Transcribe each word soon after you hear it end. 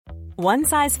One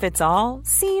size fits all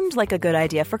seemed like a good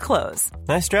idea for clothes.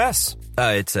 Nice dress.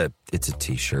 It's a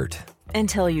t-shirt.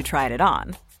 Until you tried it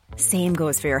on. Same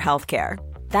goes for your healthcare.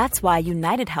 That's why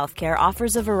United Healthcare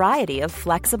offers a variety of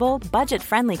flexible,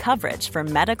 budget-friendly coverage for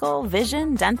medical,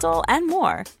 vision, dental, and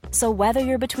more. So whether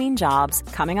you're between jobs,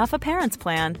 coming off a parent's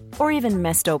plan, or even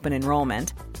missed open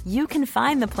enrollment, you can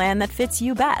find the plan that fits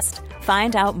you best.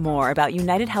 Find out more about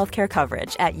United Healthcare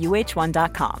coverage at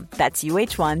uh1.com. That's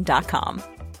uh1.com.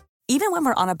 Even when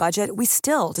we're on a budget, we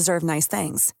still deserve nice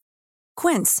things.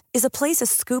 Quince is a place to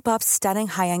scoop up stunning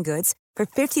high-end goods for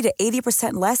 50 to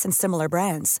 80% less than similar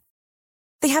brands.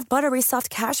 They have buttery soft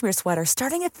cashmere sweaters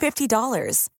starting at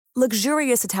 $50,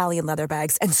 luxurious Italian leather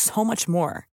bags, and so much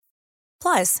more.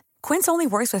 Plus, Quince only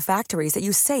works with factories that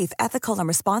use safe, ethical, and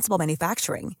responsible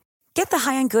manufacturing. Get the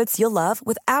high-end goods you'll love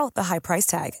without the high price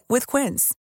tag with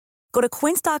Quince. Go to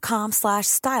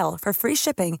quince.com/style for free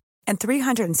shipping and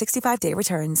 365-day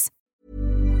returns.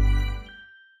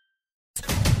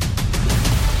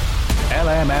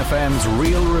 LMFM's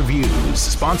Real Reviews,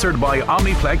 sponsored by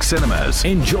Omniplex Cinemas.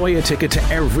 Enjoy a ticket to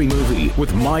every movie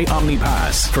with My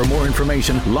OmniPass. For more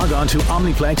information, log on to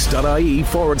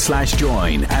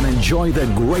omniplex.ie/join and enjoy the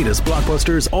greatest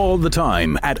blockbusters all the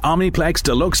time at Omniplex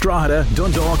Deluxe Drogheda,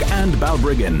 Dundalk and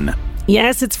Balbriggan.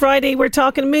 Yes, it's Friday. We're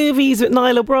talking movies with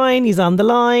Niall O'Brien. He's on the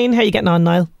line. How are you getting on,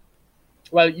 Niall?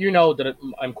 Well, you know that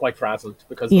I'm quite frazzled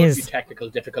because there's a few technical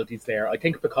difficulties there. I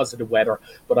think because of the weather,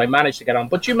 but I managed to get on.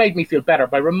 But you made me feel better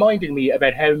by reminding me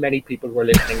about how many people were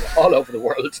listening all over the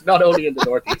world, not only in the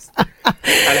Northeast,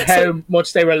 and how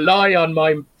much they rely on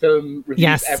my film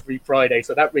reviews every Friday.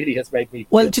 So that really has made me.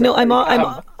 Well, do you know, I'm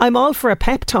all for a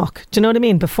pep talk. Do you know what I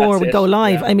mean? Before we go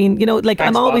live, I mean, you know, like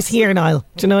I'm always here, Niall.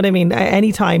 Do you know what I mean?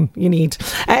 Anytime you need.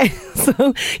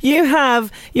 So you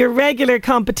have your regular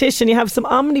competition. You have some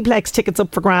Omniplex tickets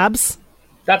up for grabs.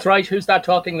 That's right. Who's that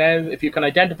talking now? If you can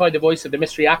identify the voice of the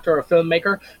mystery actor or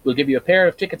filmmaker, we'll give you a pair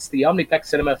of tickets to the Omniplex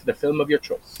Cinema for the film of your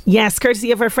choice. Yes,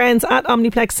 courtesy of our friends at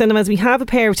Omniplex Cinemas. We have a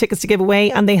pair of tickets to give away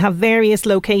and they have various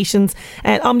locations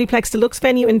at Omniplex Deluxe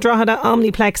venue in Drogheda,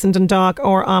 Omniplex in Dundalk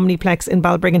or Omniplex in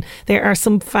Balbriggan. There are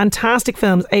some fantastic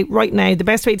films out right now. The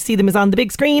best way to see them is on the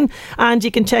big screen and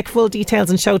you can check full details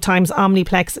and showtimes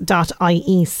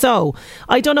omniplex.ie. So,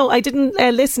 I don't know, I didn't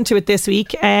listen to it this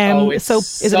week. Is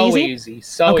it easy?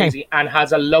 Easy and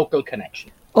has a local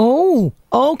connection. Oh,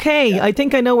 okay. Yeah. I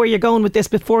think I know where you're going with this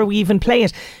before we even play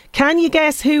it. Can you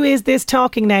guess who is this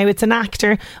talking now? It's an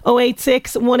actor.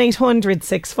 086 1800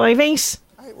 658.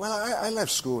 I left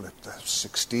school at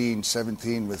 16,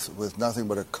 17 with nothing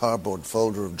but a cardboard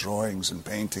folder of drawings and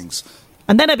paintings.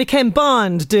 And then I became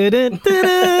Bond. There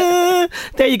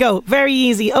you go. Very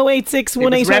easy. 086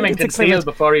 1800 Remington Steele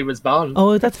before he was Bond.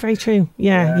 Oh, that's very true.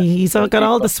 Yeah. He's got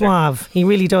all the suave. He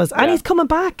really does. And he's coming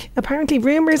back. Apparently,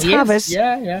 rumours have it.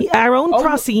 Our own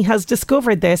Crossy has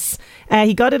discovered this.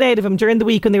 He got it out of him during the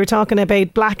week when they were talking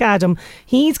about Black Adam.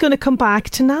 He's going to come back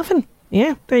to Navan.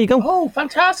 Yeah, there you go. Oh,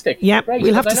 fantastic. Yeah,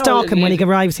 we'll have to stalk him when he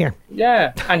arrives here.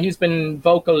 Yeah, and he's been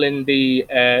vocal in the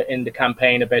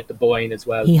campaign about the Boyne as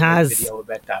well. He has. A video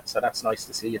about that, so that's nice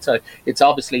to see. It's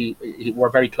obviously, we're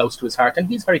very close to his heart and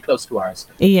he's very close to ours.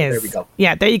 He is. There we go.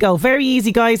 Yeah, there you go. Very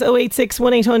easy, guys. 086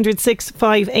 1800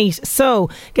 658. So,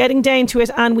 getting down to it,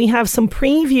 and we have some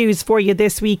previews for you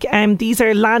this week. These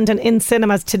are landing in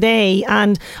cinemas today,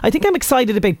 and I think I'm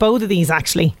excited about both of these,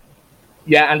 actually.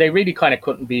 Yeah, and they really kind of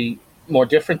couldn't be more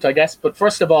different, I guess. But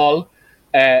first of all,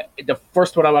 the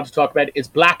first one I want to talk about is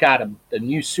Black Adam, the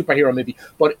new superhero movie.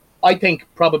 But I think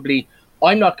probably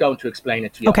I'm not going to explain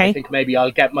it to you. Okay. I think maybe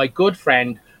I'll get my good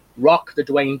friend Rock the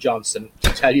Dwayne Johnson to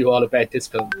tell you all about this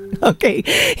film. Okay,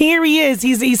 here he is.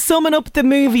 He's summing up the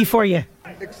movie for you.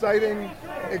 Exciting,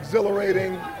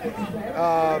 exhilarating,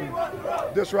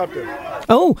 disruptive.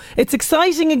 Oh, it's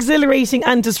exciting, exhilarating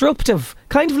and disruptive.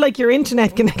 Kind of like your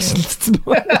internet connections.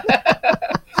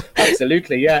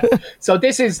 Absolutely, yeah. So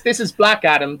this is Black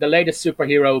Adam, the latest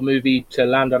superhero movie to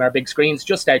land on our big screens,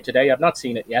 just out today. I've not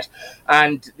seen it yet.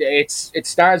 And it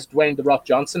stars Dwayne "The Rock"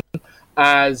 Johnson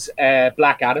as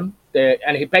Black Adam.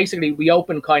 We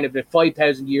open kind of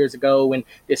 5,000 years ago in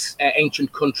this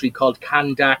ancient country called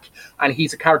Kandak, and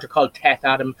he's a character called Teth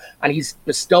Adam, and he's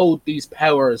bestowed these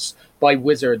powers by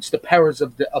wizards, the powers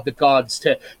of the gods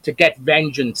to get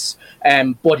vengeance.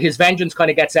 But his vengeance kind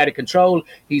of gets out of control.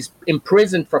 He's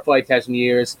imprisoned for 5,000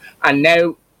 years, and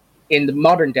now in the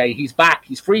modern day, he's back.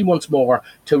 He's free once more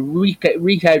to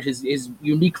wreak out his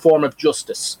unique form of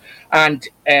justice. And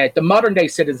the modern day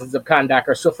citizens of Kandak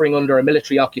are suffering under a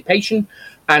military occupation.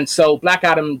 And so Black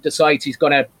Adam decides he's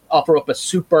going to offer up a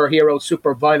superhero,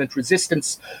 super violent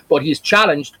resistance, but he's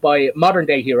challenged by modern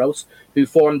day heroes who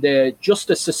form the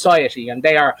Justice Society, and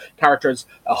they are characters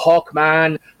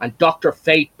Hawkman and Dr.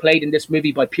 Fate, played in this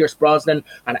movie by Pierce Brosnan,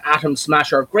 and Atom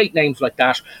Smasher, great names like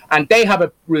that. And they have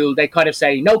a rule, they kind of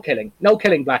say, no killing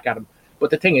Black Adam. But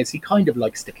the thing is, he kind of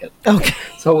likes to kill. Okay.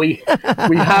 So we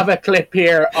have a clip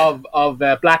here of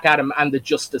Black Adam and the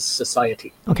Justice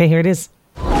Society. Okay, here it is.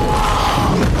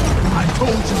 I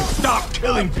told you, stop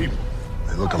killing people.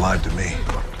 They look alive to me.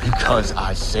 Because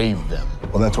I saved them.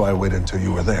 Well, that's why I waited until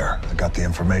you were there. I got the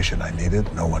information I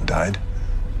needed. No one died.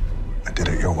 I did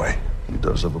it your way. He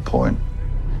does have a point.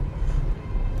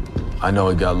 I know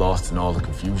it got lost in all the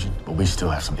confusion, but we still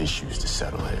have some issues to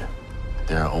settle here.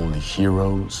 There are only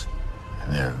heroes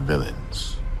and there are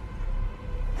villains.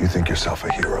 You think yourself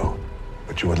a hero,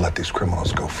 but you would let these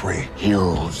criminals go free.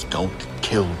 Heroes don't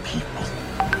kill people.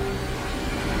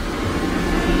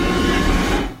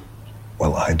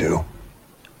 Well, I do.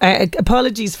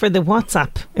 Apologies for the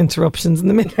WhatsApp interruptions in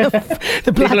the middle of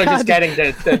the Black People are just Adam. getting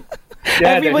the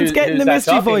Everyone's getting the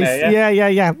mystery voice. Now,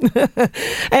 yeah.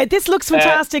 This looks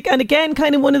fantastic, and again,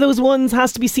 kind of one of those ones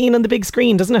has to be seen on the big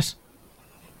screen, doesn't it?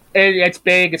 It's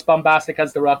big, it's bombastic,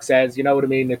 as The Rock says. You know what I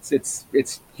mean? It's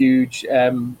huge.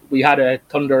 We had a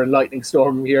thunder and lightning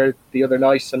storm here the other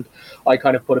night, and I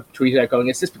kind of put a tweet out going,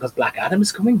 "Is this because Black Adam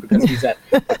is coming? Because he's a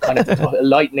kind of a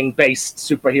lightning-based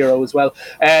superhero as well."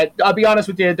 I'll be honest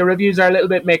with you, the reviews are a little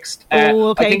bit mixed.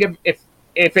 Okay. I think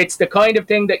if it's the kind of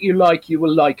thing that you like, you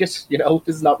will like it. You know,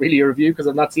 this is not really a review because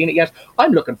I've not seen it yet.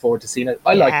 I'm looking forward to seeing it.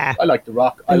 I like The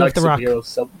Rock. I like superheroes.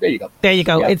 So there you go. There you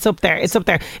go. Yeah. It's up there.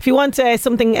 If you want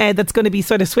something that's going to be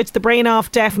sort of switch the brain off,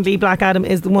 definitely Black Adam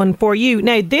is the one for you.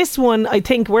 Now, this one, I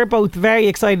think we're both very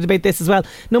excited about this as well.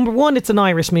 Number one, it's an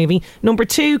Irish movie. Number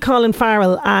two, Colin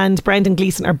Farrell and Brendan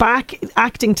Gleeson are back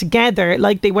acting together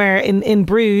like they were in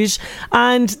Bruges.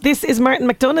 And this is Martin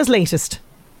McDonagh's latest.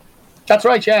 That's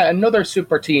right, yeah. Another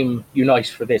super team unite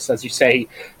for this, as you say.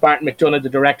 Martin McDonagh, the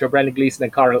director, Brendan Gleeson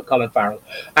and Colin Farrell.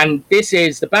 And this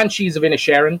is The Banshees of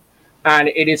Inisherin, and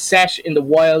it is set in the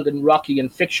wild and rocky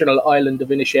and fictional island of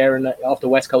Inisherin off the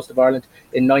west coast of Ireland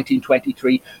in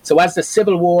 1923. So as the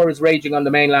civil war is raging on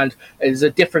the mainland, there's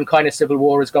a different kind of civil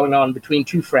war is going on between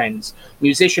two friends.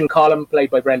 Musician Colin,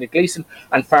 played by Brendan Gleeson,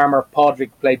 and farmer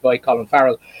Padraig, played by Colin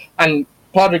Farrell. And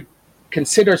Padraig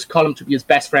considers Colin to be his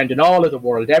best friend in all of the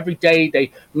world. Every day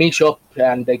they meet up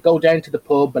and they go down to the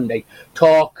pub and they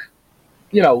talk,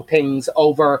 things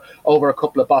over a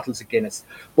couple of bottles of Guinness.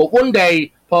 But one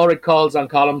day, Padraig calls on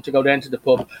Colin to go down to the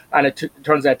pub, and it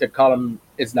turns out that Colin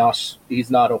he's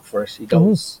not up for it. He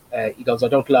goes, I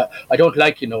don't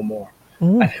like you no more.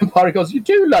 And Padraig goes, you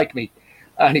do like me.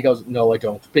 And he goes, no, I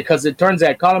don't. Because it turns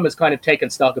out Colin has kind of taken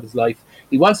stock of his life.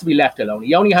 He wants to be left alone.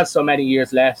 He only has so many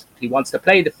years left. He wants to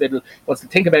play the fiddle. He wants to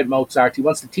think about Mozart. He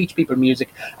wants to teach people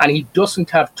music. And he doesn't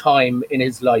have time in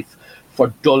his life for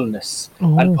dullness.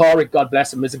 And Padraig, God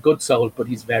bless him, is a good soul, but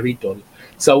he's very dull.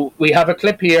 So we have a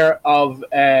clip here of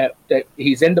that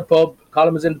he's in the pub.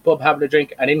 Colin is in the pub having a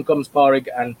drink, and in comes Padraig,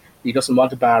 and he doesn't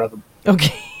want a bar of him.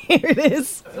 Okay, here it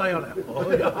is.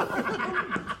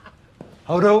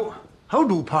 How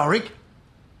do, Padraig?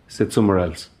 Sit somewhere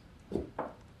else.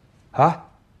 Huh?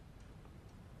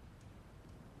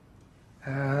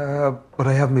 But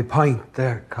I have my pint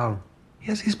there, Colin. He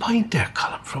has his pint there,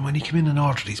 Colin, from when he came in and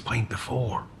ordered his pint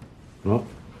before. No.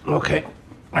 Okay,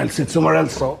 I'll sit somewhere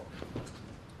else. So.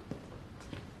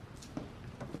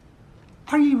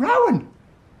 Are you rowing?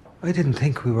 I didn't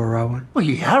think we were rowing. Well,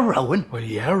 you are rowing. Well,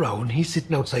 you are rowing. He's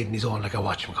sitting outside in his own like a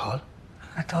whatchamacall.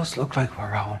 It does look like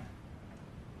we're rowing.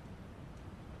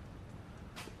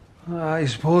 I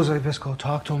suppose I best go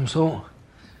talk to him, so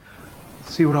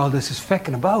see what all this is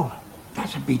fecking about.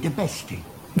 That'd be the best thing.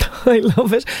 I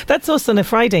love it. That's us on a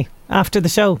Friday after the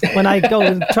show when I go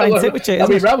and try and sit with you.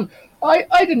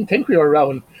 I didn't think we were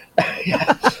rowing.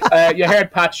 You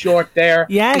heard Pat Short there.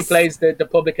 Yes. He plays the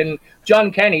publican.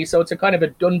 John Kenny, so it's a kind of a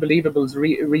Dunbelievables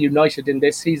reunited in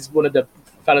this. He's one of the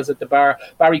fellas at the bar.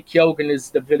 Barry Keoghan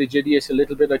is the village idiot a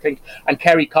little bit, I think. And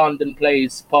Kerry Condon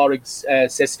plays Padraig's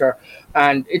sister.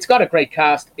 And it's got a great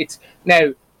cast. It's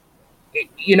now...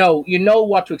 You know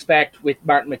what to expect with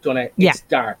Martin McDonagh. It's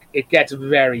dark. It gets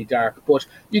very dark, but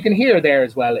you can hear there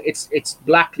as well. It's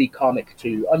blackly comic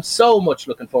too. I'm so much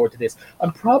looking forward to this.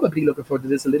 I'm probably looking forward to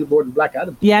this a little more than Black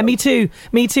Adam. Yeah, me too.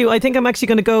 I think I'm actually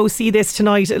going to go see this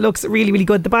tonight. It looks really, really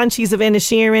good. The Banshees of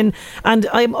Inisherin, and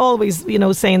I'm always,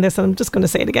 saying this, and I'm just going to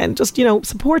say it again. Just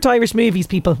support Irish movies,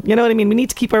 people. You know what I mean? We need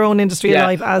to keep our own industry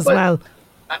alive as well.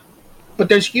 But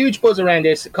there's huge buzz around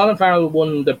this. Colin Farrell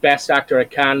won the Best Actor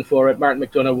at Cannes for it. Martin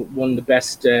McDonagh won the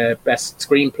Best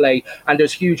Screenplay, and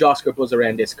there's huge Oscar buzz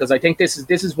around this because I think this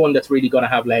is one that's really going to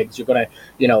have legs. You're going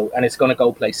to, and it's going to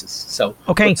go places. So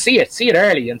okay, see it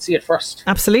early and see it first.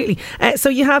 Absolutely. So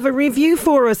you have a review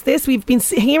for us. We've been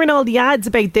hearing all the ads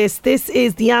about this. This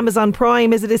is the Amazon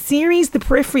Prime. Is it a series, The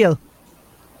Peripheral?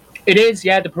 It is,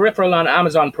 yeah, The Peripheral on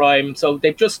Amazon Prime. So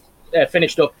they've just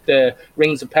finished up the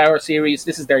Rings of Power series.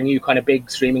 This is their new kind of big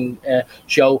streaming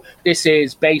show. This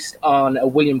is based on a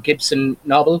William Gibson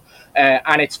novel,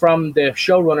 and it's from the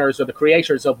showrunners or the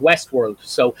creators of Westworld.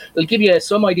 So it'll give you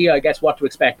some idea, I guess, what to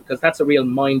expect, because that's a real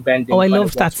mind-bending. Oh, I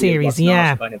loved that series,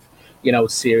 yeah. Kind of,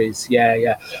 series,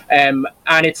 yeah. And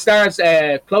it stars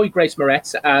Chloe Grace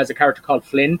Moretz as a character called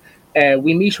Flynn.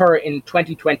 We meet her in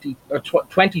 2020 or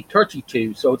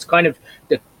 2032, so it's kind of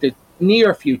the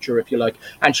near future, if you like.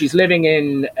 And she's living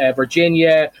in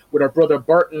Virginia with her brother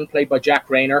Burton, played by Jack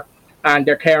Rayner, and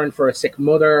they're caring for a sick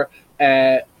mother.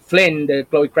 Flynn, the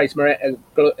Chloe Grace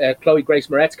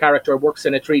Moretz character, works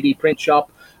in a 3D print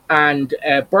shop, and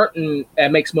Burton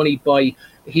makes money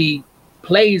he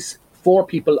plays for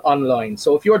people online.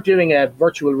 So if you're doing a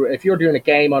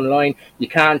game online, you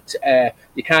can't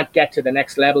get to the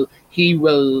next level. He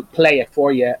will play it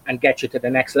for you and get you to the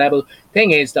next level.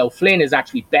 Thing is, though, Flynn is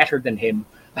actually better than him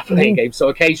at playing games. So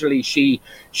occasionally she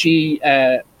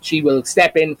will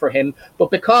step in for him. But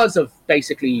because of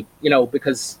basically,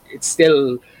 because it's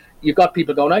still, you've got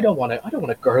people going, I don't want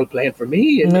a girl playing for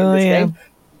me in this game.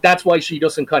 That's why she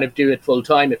doesn't kind of do it full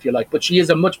time, if you like. But she is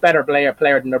a much better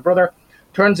player than her brother.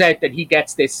 Turns out that he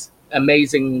gets this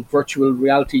amazing virtual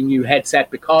reality new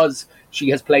headset because she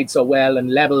has played so well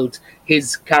and leveled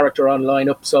his character online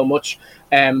up so much.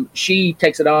 She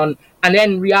takes it on, and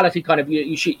then reality kind of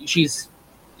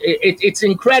it's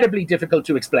incredibly difficult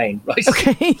to explain, right?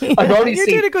 Okay, You're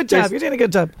doing a good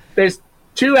job. There's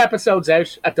 2 episodes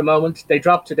out at the moment. They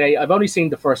dropped today. I've only seen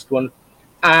the first one.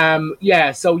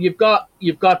 So you've got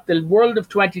the world of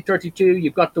 2032,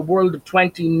 you've got the world of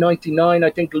 2099, I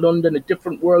think London, a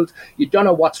different world. You don't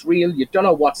know what's real, you don't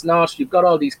know what's not. You've got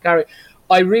all these characters.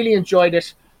 I really enjoyed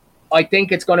it. I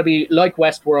think it's going to be like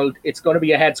Westworld. It's going to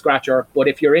be a head scratcher, but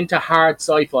if you're into hard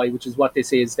sci-fi, which is what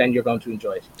this is, then you're going to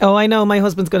enjoy it. Oh, I know. My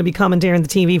husband's going to be commandeering the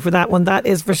TV for that one. That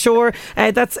is for sure.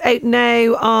 That's out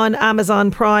now on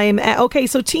Amazon Prime. Okay,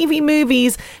 so TV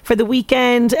movies for the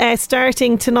weekend,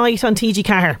 starting tonight on TG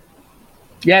Cahir.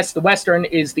 Yes, the Western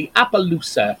is The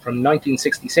Appaloosa from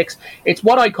 1966. It's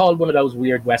what I call one of those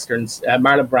weird Westerns.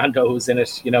 Marlon Brando is in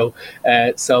it,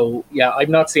 so yeah, I've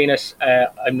not seen it.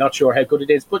 I'm not sure how good it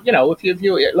is, but if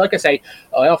you like I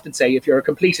often say, if you're a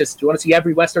completist, you want to see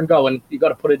every Western going, you got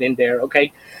to put it in there,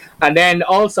 okay? And then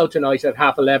also tonight at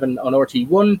 11:30 on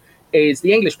RT1 is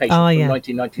The English Patient from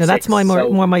 1996. No, that's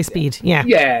more my speed. Yeah,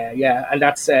 and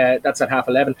that's at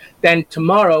 11:30. Then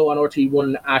tomorrow on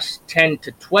RT1 at 10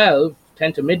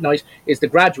 to midnight is The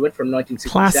Graduate from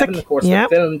 1967. Classic. Of course, the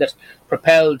film that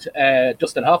propelled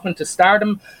Dustin Hoffman to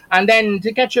stardom. And then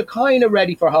to get you kind of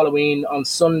ready for Halloween on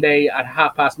Sunday at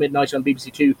midnight on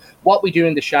BBC Two, What We Do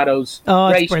in the Shadows.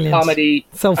 Great comedy.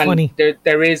 So funny.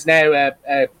 There is now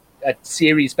a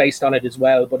series based on it as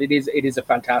well, but it is a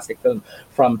fantastic film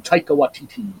from Taika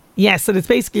Waititi. Yes, and it's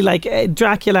basically like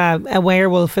Dracula, a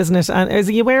werewolf, isn't it? And is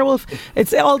he a werewolf?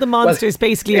 It's all the monsters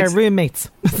basically are roommates.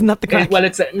 It's not the crack. Well,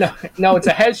 it's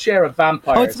a house share of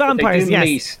vampires. Oh, it's vampires.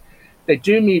 Yes. They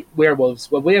do meet werewolves.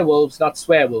 Well, werewolves, not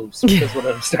swearwolves, because one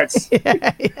of them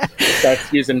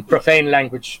starts using profane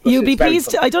language. You'll be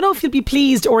pleased. I don't know if you'll be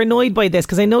pleased or annoyed by this,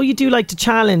 because I know you do like to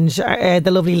challenge the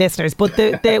lovely listeners, but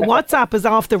the WhatsApp is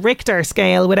off the Richter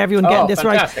scale with everyone getting this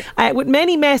fantastic. Right. With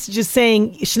many messages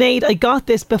saying, Sinead, I got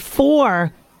this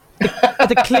before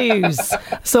the clues.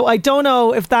 So I don't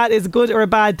know if that is a good or a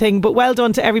bad thing, but well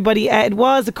done to everybody. It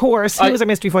was, of course, who was our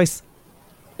mystery voice?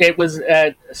 It was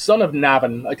Son of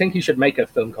Navin. I think he should make a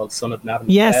film called Son of Navin.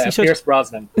 Yes, he should. Pierce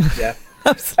Brosnan. Yeah.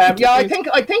 Absolutely.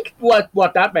 I think what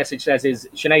that message says is,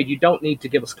 Sinead, you don't need to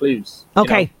give us clues.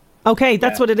 Okay. Okay,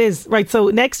 that's what it is. Right, so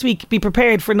next week be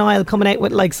prepared for Niall coming out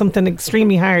with like something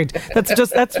extremely hard.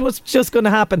 That's what's just going to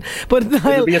happen. But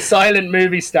Niall, it'll be a silent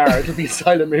movie star. It'll be a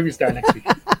silent movie star next week.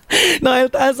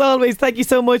 Niall, as always, thank you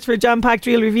so much for jam-packed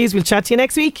real reviews. We'll chat to you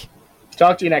next week.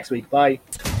 Talk to you next week. Bye.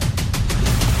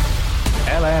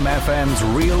 LMFM's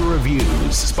Real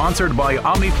Reviews, sponsored by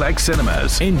Omniplex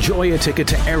Cinemas. Enjoy a ticket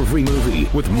to every movie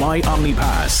with My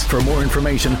OmniPass. For more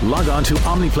information, log on to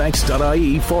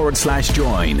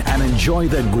omniplex.ie/join and enjoy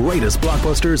the greatest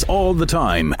blockbusters all the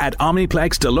time at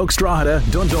Omniplex Deluxe Drogheda,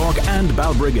 Dundalk and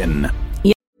Balbriggan.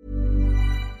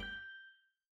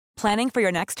 Planning for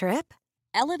your next trip?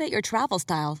 Elevate your travel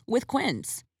style with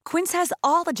Quince. Quince has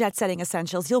all the jet-setting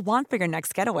essentials you'll want for your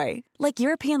next getaway, like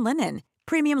European linen,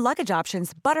 premium luggage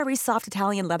options, buttery soft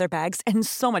Italian leather bags, and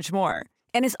so much more.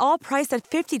 And is all priced at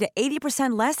 50 to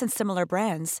 80% less than similar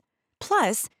brands.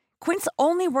 Plus, Quince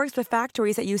only works with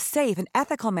factories that use safe and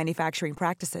ethical manufacturing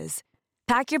practices.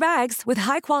 Pack your bags with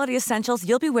high-quality essentials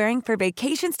you'll be wearing for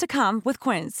vacations to come with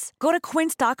Quince. Go to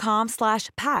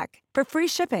quince.com/pack for free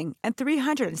shipping and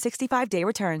 365-day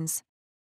returns.